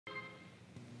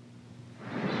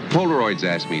Polaroid's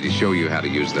asked me to show you how to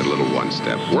use their little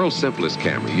one-step. World's simplest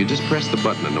camera. You just press the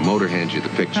button and the motor hands you the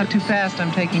picture. Not too fast, I'm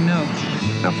taking notes.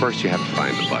 Now, first you have to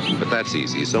find the button, but that's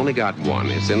easy. It's only got one.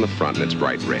 It's in the front and it's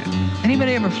bright red.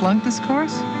 Anybody ever flunked this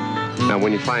course? Now,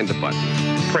 when you find the button,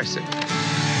 press it.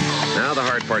 Now the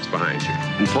hard part's behind you.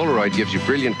 And Polaroid gives you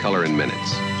brilliant color in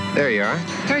minutes. There you are.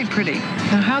 Very pretty.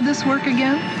 Now, how'd this work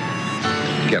again?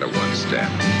 Get a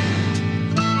one-step.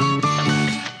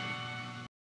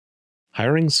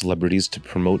 Hiring celebrities to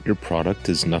promote your product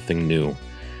is nothing new.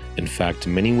 In fact,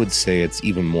 many would say it's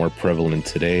even more prevalent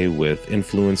today with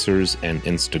influencers and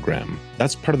Instagram.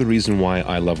 That's part of the reason why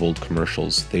I love old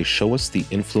commercials. They show us the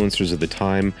influencers of the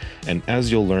time, and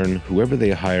as you'll learn, whoever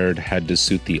they hired had to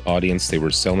suit the audience they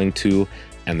were selling to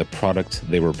and the product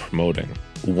they were promoting.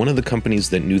 One of the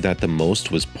companies that knew that the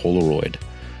most was Polaroid.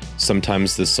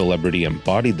 Sometimes the celebrity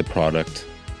embodied the product,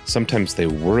 sometimes they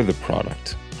were the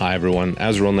product. Hi everyone,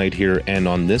 Azriel Knight here, and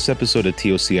on this episode of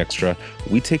TOC Xtra,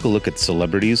 we take a look at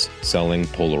celebrities selling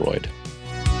Polaroid.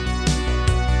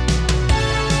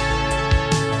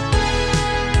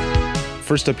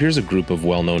 First up, here's a group of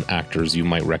well-known actors you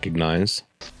might recognize.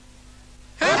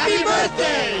 Happy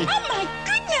birthday! Oh my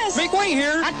goodness! Make way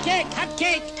here! Hot cake, hot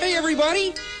cake! Hey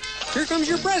everybody! Here comes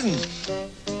your present.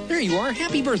 There you are,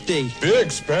 happy birthday.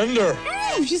 Big spender.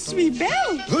 Je suis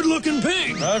belle! Good-looking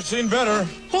pig. I've seen better.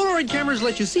 Polaroid cameras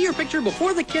let you see your picture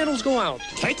before the candles go out.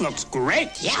 Cake looks great!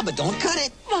 Yeah, but don't cut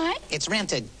it. What? It's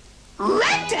rented.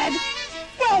 Rented?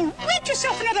 Well, rent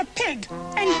yourself another pig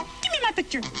and give me my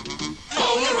picture.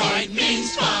 Polaroid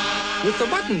means fun. With the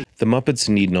button. The Muppets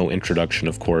need no introduction,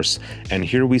 of course, and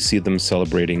here we see them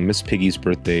celebrating Miss Piggy's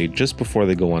birthday just before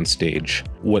they go on stage.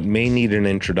 What may need an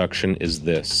introduction is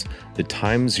this, the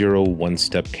Time-Zero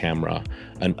one-step camera,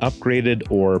 an upgraded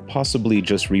or possibly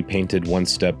just repainted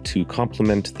one-step to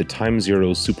complement the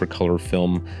Time-Zero Supercolor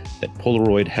film that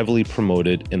Polaroid heavily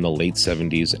promoted in the late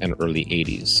 70s and early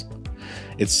 80s.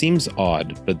 It seems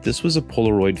odd, but this was a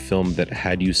Polaroid film that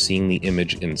had you seeing the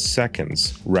image in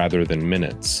seconds rather than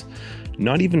minutes.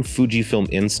 Not even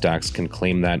Fujifilm Instax can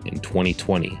claim that in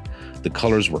 2020. The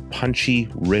colors were punchy,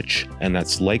 rich, and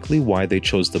that's likely why they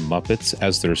chose the Muppets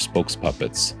as their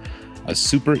spokespuppets. A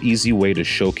super easy way to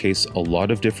showcase a lot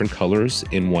of different colors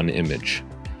in one image.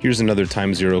 Here's another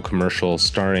Time-Zero commercial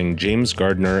starring James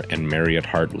Gardner and Mariette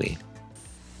Hartley.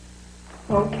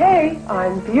 Okay,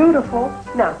 I'm beautiful.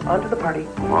 Now, on to the party.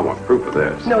 Oh, I want proof of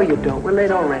this. No, you don't. We're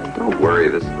late already. Don't worry,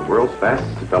 this is the world's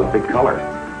fastest developing color.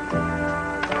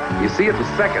 You see it in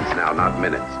seconds now, not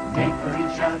minutes.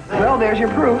 Well, there's your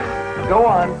proof. Go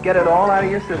on, get it all out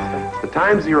of your system. The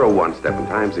Time-Zero one-step and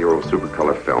Time-Zero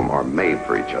Supercolor film are made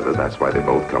for each other. That's why they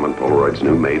both come in Polaroid's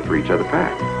new Made for Each Other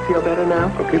pack. Feel better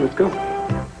now? Okay, let's go.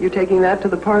 You taking that to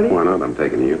the party? Why not? I'm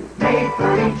taking you. Made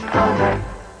for each other.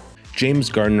 James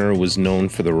Gardner was known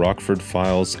for The Rockford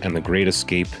Files and The Great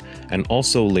Escape, and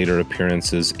also later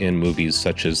appearances in movies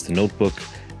such as The Notebook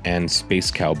and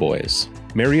Space Cowboys.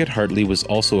 Mariette Hartley was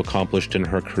also accomplished in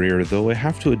her career, though I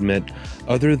have to admit,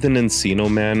 other than Encino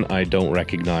Man, I don't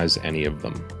recognize any of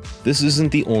them. This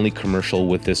isn't the only commercial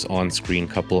with this on-screen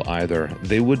couple either.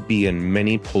 They would be in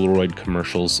many Polaroid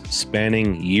commercials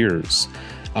spanning years.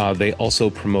 They also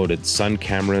promoted Sun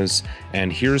cameras,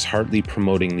 and here's Hartley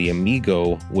promoting the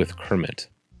Amigo with Kermit.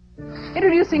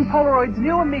 Introducing Polaroid's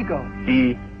new Amigo.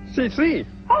 CC.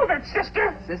 Hold it,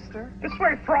 sister! Sister? This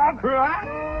way, frog!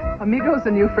 Amigo's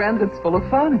a new friend that's full of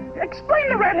fun. Explain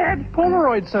the redhead!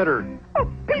 Polaroid Center. Oh,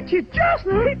 peachy, just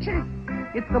peachy!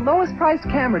 It's the lowest priced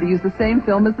camera to use the same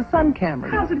film as the Sun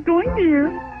cameras. How's it going, dear?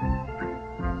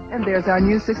 And there's our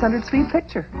new 600 speed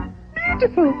picture.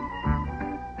 Beautiful!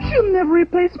 She'll never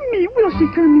replace me, will she,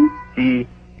 Kermit?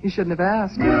 You shouldn't have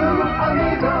asked.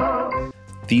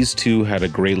 These two had a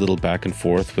great little back and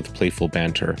forth with playful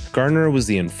banter. Gardner was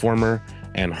the informer,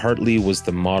 and Hartley was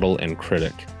the model and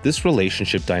critic. This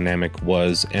relationship dynamic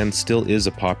was, and still is,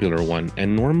 a popular one,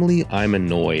 and normally I'm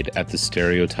annoyed at the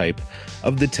stereotype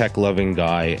of the tech-loving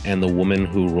guy and the woman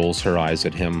who rolls her eyes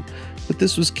at him, but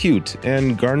this was cute,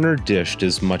 and Gardner dished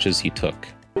as much as he took.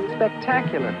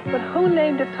 Spectacular. But who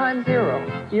named it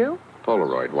Time-Zero? You?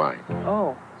 Polaroid, why?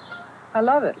 Oh, I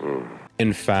love it.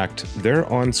 In fact, their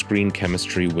on-screen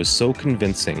chemistry was so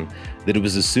convincing that it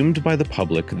was assumed by the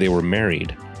public they were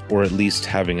married, or at least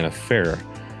having an affair,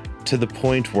 to the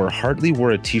point where Hartley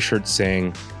wore a t-shirt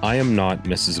saying, "I am not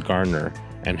Mrs. Gardner,"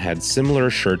 and had similar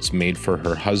shirts made for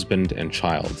her husband and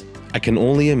child. I can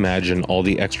only imagine all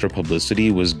the extra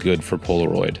publicity was good for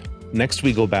Polaroid. Next,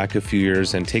 we go back a few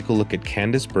years and take a look at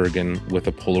Candice Bergen with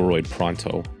a Polaroid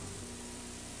Pronto.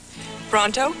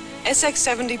 Pronto?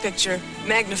 SX-70 picture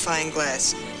magnifying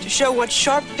glass to show what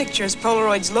sharp pictures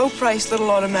Polaroid's low-priced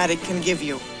little automatic can give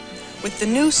you. With the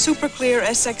new super clear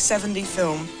SX-70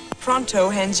 film, Pronto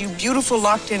hands you beautiful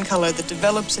locked-in color that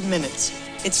develops in minutes.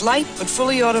 It's light but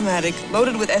fully automatic,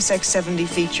 loaded with SX-70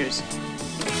 features.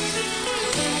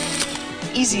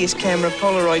 Easiest camera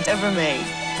Polaroid ever made.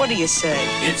 What do you say?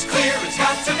 It's clear, it's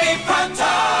got to be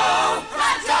Pronto!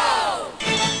 Pronto!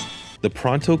 The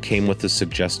Pronto came with a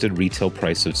suggested retail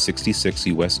price of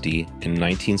 $66 USD in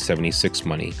 1976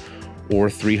 money, or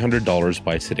 $300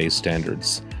 by today's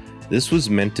standards. This was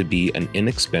meant to be an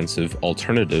inexpensive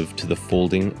alternative to the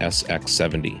folding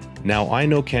SX-70. Now, I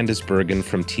know Candice Bergen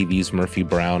from TV's Murphy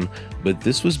Brown, but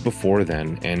this was before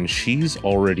then, and she's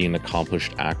already an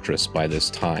accomplished actress by this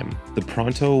time. The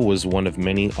Pronto was one of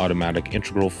many automatic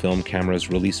integral film cameras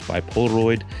released by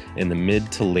Polaroid in the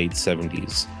mid to late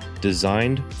 70s,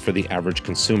 designed for the average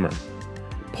consumer.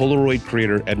 Polaroid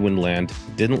creator Edwin Land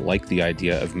didn't like the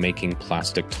idea of making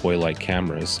plastic toy-like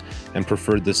cameras and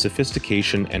preferred the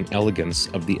sophistication and elegance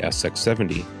of the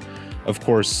SX-70. Of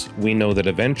course, we know that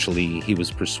eventually he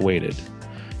was persuaded.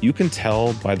 You can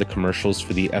tell by the commercials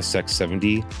for the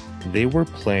SX-70, they were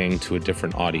playing to a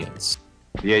different audience.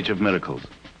 The age of miracles.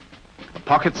 A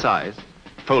pocket-size,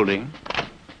 folding,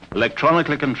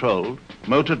 electronically controlled,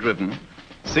 motor-driven,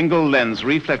 single-lens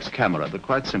reflex camera that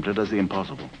quite simply does the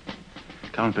impossible.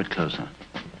 Come a bit closer.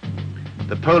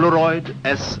 The Polaroid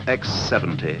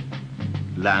SX-70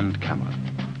 land camera.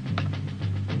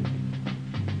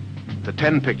 The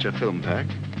 10-picture film pack.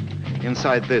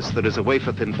 Inside this, there is a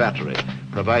wafer-thin battery,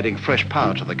 providing fresh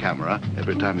power to the camera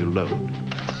every time you load.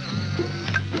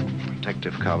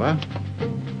 Protective cover.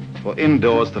 For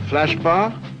indoors, the flash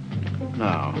bar.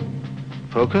 Now,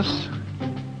 focus.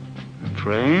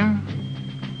 Frame.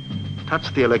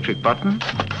 Touch the electric button.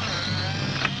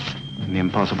 And the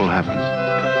impossible happens.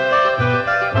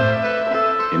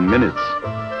 In minutes,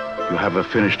 you have a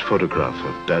finished photograph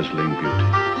of dazzling beauty.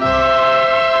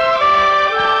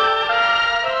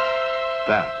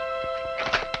 That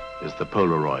is the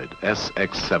Polaroid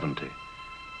SX-70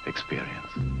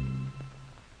 experience.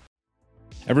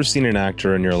 Ever seen an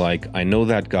actor and you're like, I know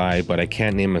that guy, but I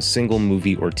can't name a single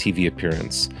movie or TV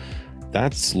appearance?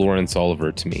 That's Lawrence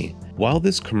Oliver to me. While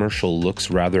this commercial looks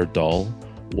rather dull,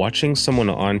 watching someone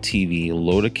on TV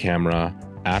load a camera,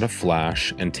 add a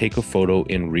flash, and take a photo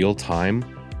in real time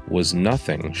was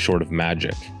nothing short of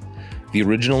magic. The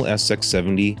original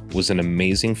SX-70 was an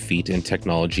amazing feat in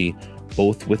technology,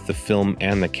 both with the film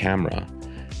and the camera.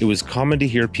 It was common to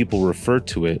hear people refer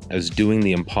to it as doing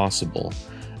the impossible,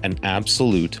 an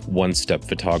absolute one-step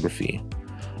photography.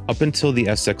 Up until the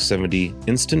SX-70,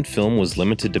 instant film was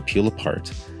limited to peel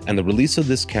apart, and the release of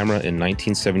this camera in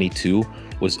 1972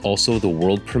 was also the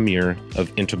world premiere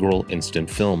of integral instant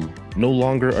film. No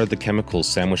longer are the chemicals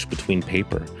sandwiched between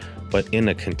paper, but in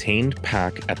a contained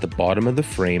pack at the bottom of the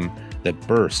frame that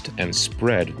burst and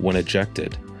spread when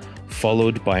ejected,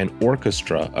 followed by an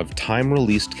orchestra of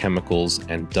time-released chemicals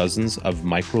and dozens of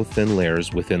micro-thin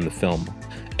layers within the film.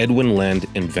 Edwin Land,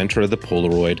 inventor of the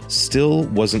Polaroid, still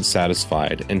wasn't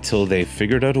satisfied until they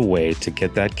figured out a way to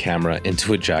get that camera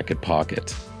into a jacket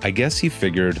pocket. I guess he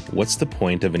figured, what's the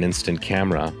point of an instant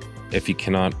camera if you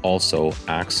cannot also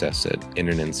access it in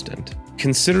an instant?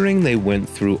 Considering they went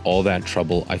through all that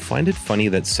trouble, I find it funny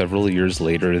that several years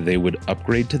later they would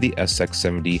upgrade to the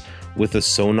SX-70 with a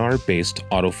sonar-based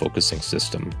autofocusing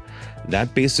system.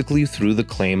 That basically threw the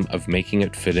claim of making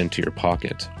it fit into your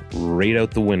pocket right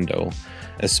out the window,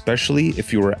 especially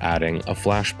if you were adding a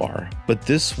flash bar. But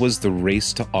this was the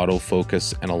race to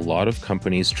autofocus, and a lot of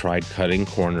companies tried cutting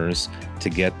corners to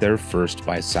get there first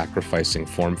by sacrificing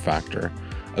form factor.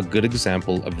 A good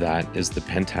example of that is the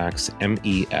Pentax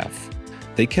MEF.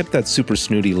 They kept that super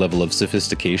snooty level of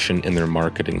sophistication in their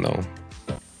marketing though.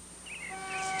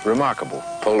 Remarkable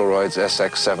Polaroid's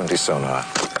SX-70 sonar,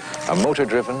 a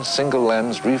motor-driven,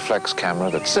 single-lens reflex camera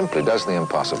that simply does the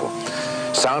impossible.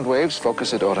 Sound waves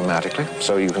focus it automatically,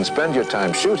 so you can spend your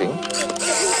time shooting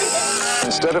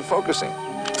instead of focusing.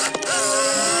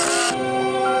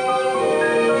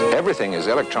 Everything is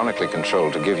electronically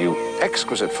controlled to give you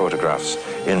exquisite photographs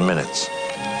in minutes.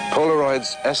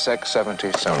 Polaroid's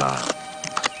SX-70 sonar,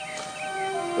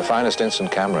 the finest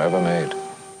instant camera ever made.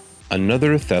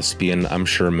 Another thespian I'm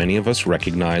sure many of us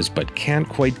recognize but can't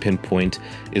quite pinpoint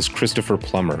is Christopher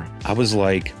Plummer. I was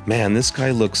like, man, this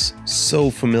guy looks so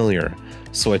familiar.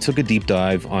 So I took a deep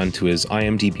dive onto his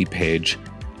IMDb page,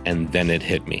 and then it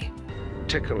hit me.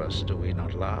 Tickle us, do we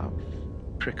not laugh?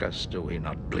 Prick us, do we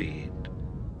not bleed?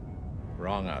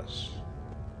 Wrong us,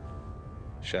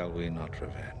 shall we not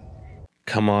revenge?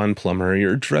 Come on, Plummer,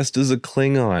 you're dressed as a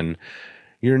Klingon.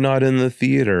 You're not in the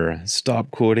theater.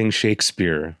 Stop quoting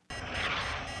Shakespeare.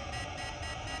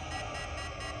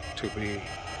 To be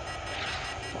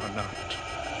or not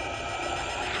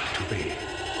to be.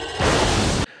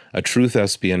 A true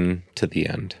thespian to the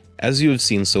end. As you have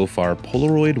seen so far,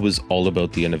 Polaroid was all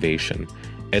about the innovation.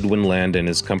 Edwin Land and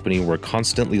his company were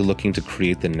constantly looking to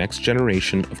create the next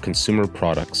generation of consumer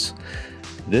products.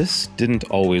 This didn't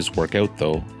always work out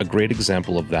though. A great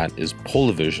example of that is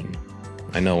Polavision.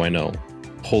 I know.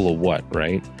 Pola what,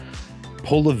 right?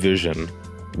 Polavision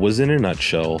was in a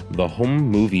nutshell the home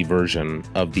movie version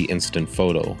of the instant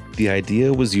photo. The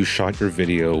idea was you shot your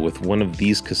video with one of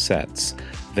these cassettes,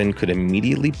 then could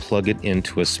immediately plug it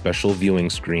into a special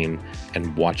viewing screen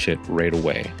and watch it right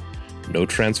away. No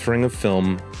transferring of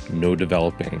film, no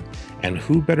developing. And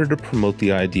who better to promote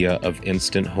the idea of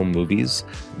instant home movies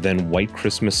than White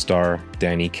Christmas star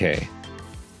Danny Kaye?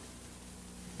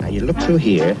 Now you look through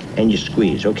here and you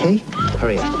squeeze, okay?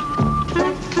 Hurry up.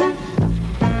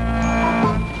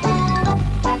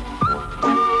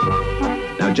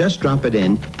 Now just drop it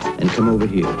in and come over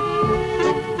here.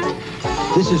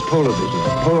 This is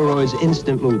Polavision, Polaroid's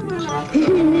instant movies.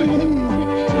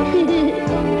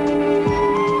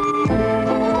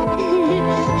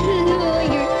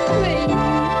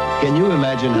 Can you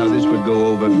imagine how this would go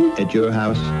over at your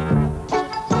house?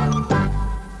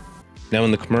 Now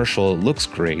in the commercial, it looks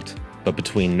great, but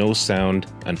between no sound,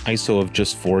 an ISO of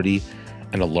just 40,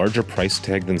 and a larger price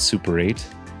tag than Super 8,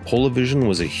 Polavision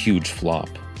was a huge flop.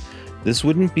 This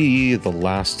wouldn't be the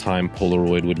last time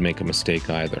Polaroid would make a mistake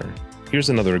either. Here's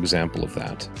another example of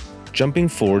that. Jumping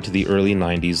forward to the early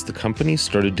 90s, the company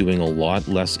started doing a lot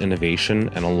less innovation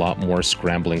and a lot more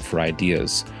scrambling for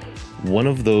ideas. One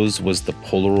of those was the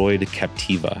Polaroid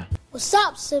Captiva. What's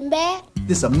up, Sinbad?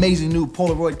 This amazing new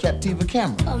Polaroid Captiva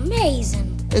camera.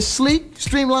 Amazing. It's sleek,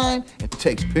 streamlined, and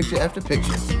takes picture after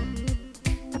picture.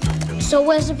 So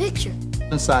where's the picture?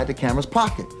 Inside the camera's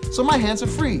pocket, so my hands are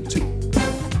free to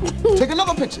take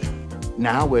another picture.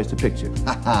 Now where's the picture?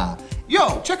 Haha.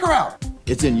 Yo, check her out.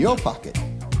 It's in your pocket.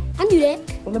 I knew that.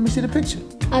 Well, let me see the picture.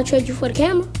 I'll trade you for the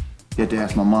camera. You have to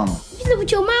ask my mama. You live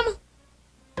with your mama?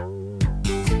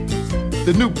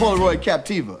 The new Polaroid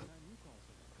Captiva.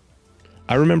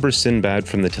 I remember Sinbad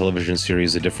from the television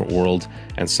series A Different World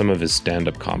and some of his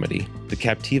stand-up comedy. The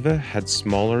Captiva had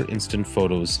smaller instant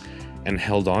photos and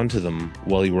held on to them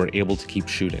while you were able to keep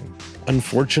shooting.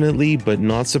 Unfortunately, but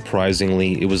not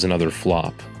surprisingly, it was another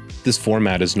flop. This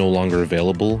format is no longer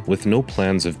available, with no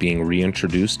plans of being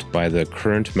reintroduced by the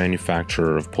current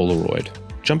manufacturer of Polaroid.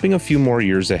 Jumping a few more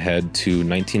years ahead to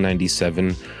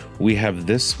 1997, we have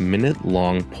this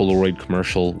minute-long Polaroid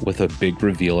commercial with a big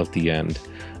reveal at the end.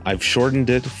 I've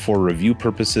shortened it for review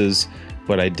purposes,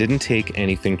 but I didn't take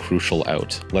anything crucial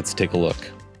out. Let's take a look.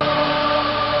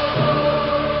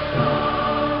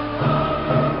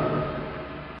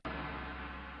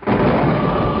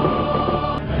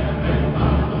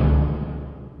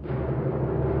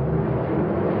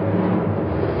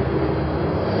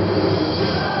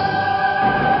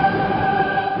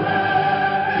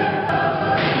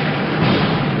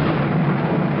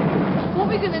 What are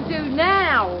we gonna do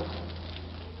now?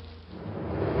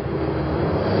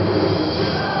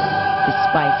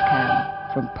 Spice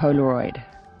Cam from Polaroid.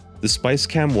 The Spice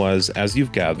Cam was, as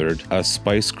you've gathered, a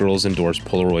Spice Girls endorsed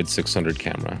Polaroid 600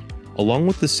 camera. Along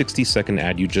with the 60-second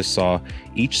ad you just saw,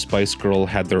 each Spice Girl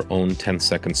had their own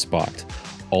 10-second spot,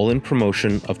 all in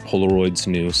promotion of Polaroid's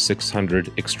new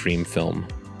 600 Extreme film.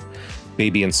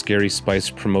 Baby and Scary Spice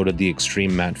promoted the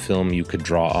Extreme matte film you could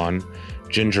draw on,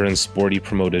 Ginger and Sporty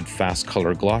promoted fast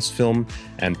color gloss film,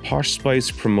 and Posh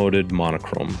Spice promoted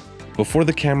monochrome. Before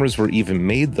the cameras were even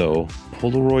made though,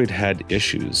 Polaroid had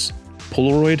issues.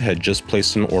 Polaroid had just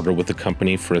placed an order with the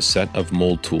company for a set of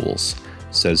mold tools,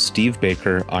 says Steve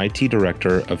Baker, IT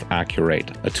Director of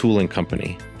Accurate, a tooling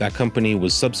company. That company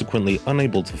was subsequently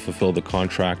unable to fulfill the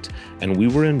contract, and we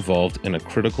were involved in a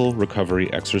critical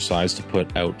recovery exercise to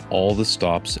put out all the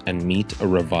stops and meet a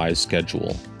revised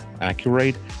schedule.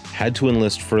 Accurate had to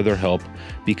enlist further help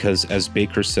because, as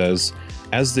Baker says,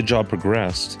 as the job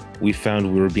progressed, we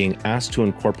found we were being asked to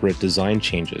incorporate design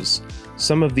changes.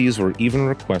 Some of these were even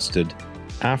requested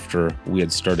after we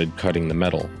had started cutting the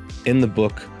metal. In the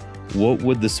book, What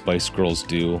Would the Spice Girls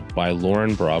Do? By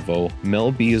Lauren Bravo,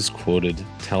 Mel B is quoted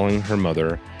telling her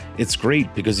mother, "It's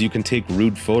great because you can take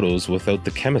rude photos without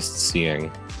the chemists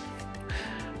seeing."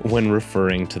 When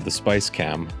referring to the Spice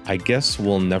Cam, I guess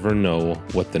we'll never know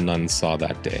what the nuns saw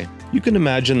that day. You can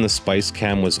imagine the Spice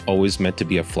Cam was always meant to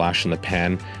be a flash in the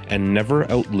pan and never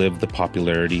outlived the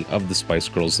popularity of the Spice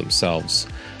Girls themselves.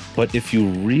 But if you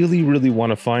really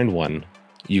want to find one,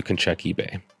 you can check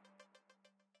eBay.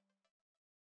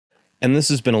 And this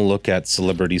has been a look at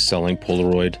celebrities selling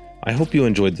Polaroid. I hope you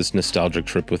enjoyed this nostalgic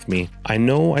trip with me. I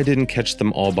know I didn't catch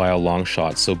them all by a long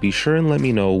shot, so be sure and let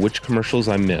me know which commercials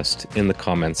I missed in the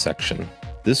comments section.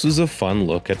 This was a fun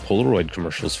look at Polaroid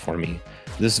commercials for me.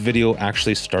 This video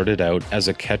actually started out as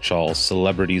a catch-all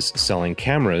celebrities selling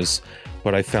cameras,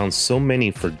 but I found so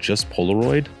many for just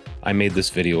Polaroid, I made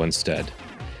this video instead.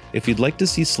 If you'd like to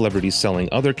see celebrities selling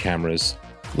other cameras,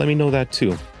 let me know that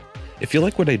too. If you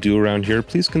like what I do around here,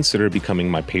 please consider becoming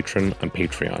my patron on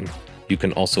Patreon. You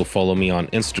can also follow me on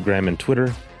Instagram and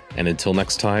Twitter, and until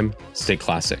next time, stay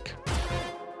classic.